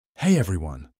Hey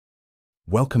everyone!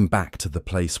 Welcome back to the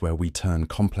place where we turn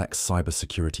complex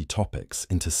cybersecurity topics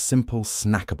into simple,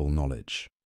 snackable knowledge.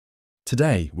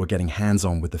 Today, we're getting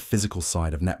hands-on with the physical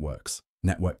side of networks,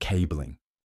 network cabling.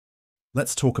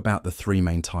 Let's talk about the three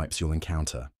main types you'll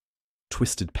encounter: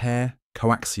 twisted pair,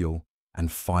 coaxial,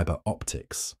 and fiber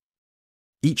optics.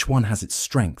 Each one has its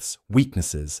strengths,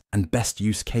 weaknesses, and best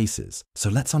use cases, so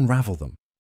let's unravel them.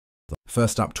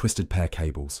 First up, twisted pair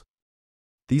cables.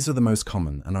 These are the most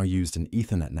common and are used in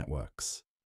Ethernet networks.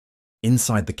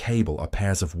 Inside the cable are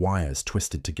pairs of wires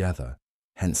twisted together,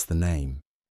 hence the name.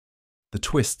 The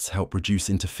twists help reduce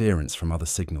interference from other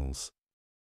signals.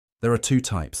 There are two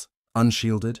types: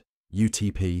 unshielded,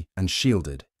 UTP, and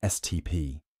shielded,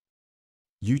 STP.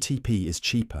 UTP is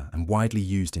cheaper and widely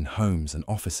used in homes and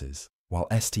offices, while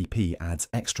STP adds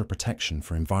extra protection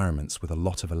for environments with a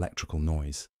lot of electrical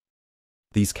noise.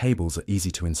 These cables are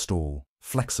easy to install,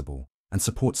 flexible, and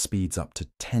support speeds up to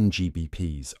 10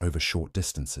 Gbps over short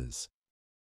distances.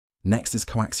 Next is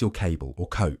coaxial cable, or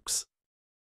coax.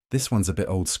 This one's a bit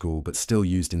old school, but still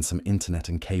used in some internet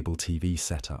and cable TV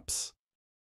setups.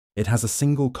 It has a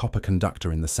single copper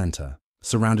conductor in the center,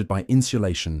 surrounded by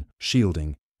insulation,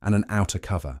 shielding, and an outer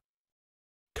cover.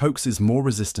 Coax is more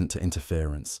resistant to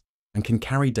interference and can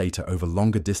carry data over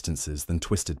longer distances than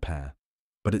twisted pair,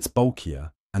 but it's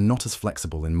bulkier and not as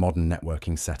flexible in modern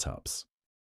networking setups.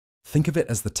 Think of it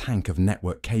as the tank of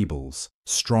network cables,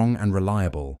 strong and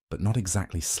reliable, but not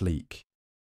exactly sleek.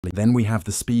 Then we have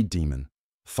the speed demon,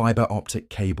 fiber optic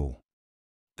cable.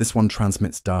 This one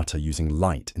transmits data using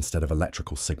light instead of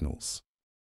electrical signals.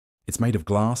 It's made of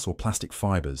glass or plastic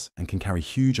fibers and can carry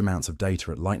huge amounts of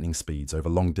data at lightning speeds over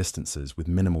long distances with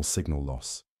minimal signal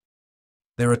loss.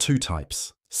 There are two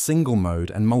types: single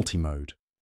mode and multi-mode.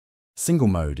 Single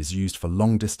mode is used for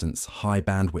long-distance,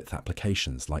 high-bandwidth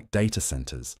applications like data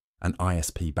centers and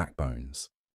ISP backbones.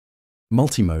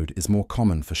 Multi-mode is more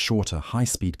common for shorter,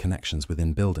 high-speed connections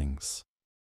within buildings.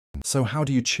 So how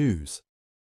do you choose?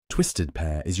 Twisted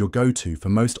pair is your go-to for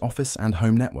most office and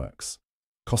home networks,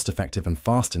 cost-effective and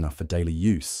fast enough for daily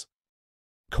use.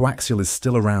 Coaxial is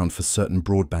still around for certain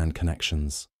broadband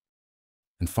connections.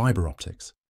 And fiber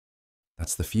optics?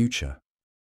 That's the future.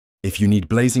 If you need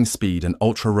blazing speed and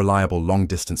ultra-reliable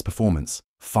long-distance performance,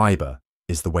 fiber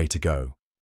is the way to go.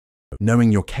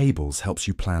 Knowing your cables helps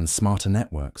you plan smarter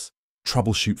networks,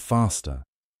 troubleshoot faster,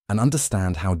 and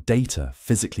understand how data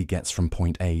physically gets from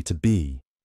point A to B.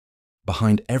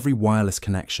 Behind every wireless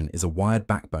connection is a wired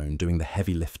backbone doing the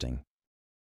heavy lifting.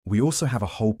 We also have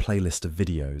a whole playlist of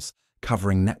videos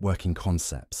covering networking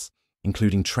concepts,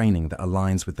 including training that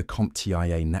aligns with the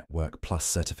CompTIA Network Plus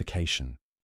certification.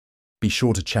 Be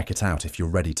sure to check it out if you're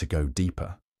ready to go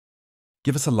deeper.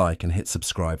 Give us a like and hit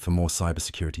subscribe for more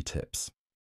cybersecurity tips.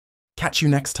 Catch you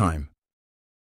next time.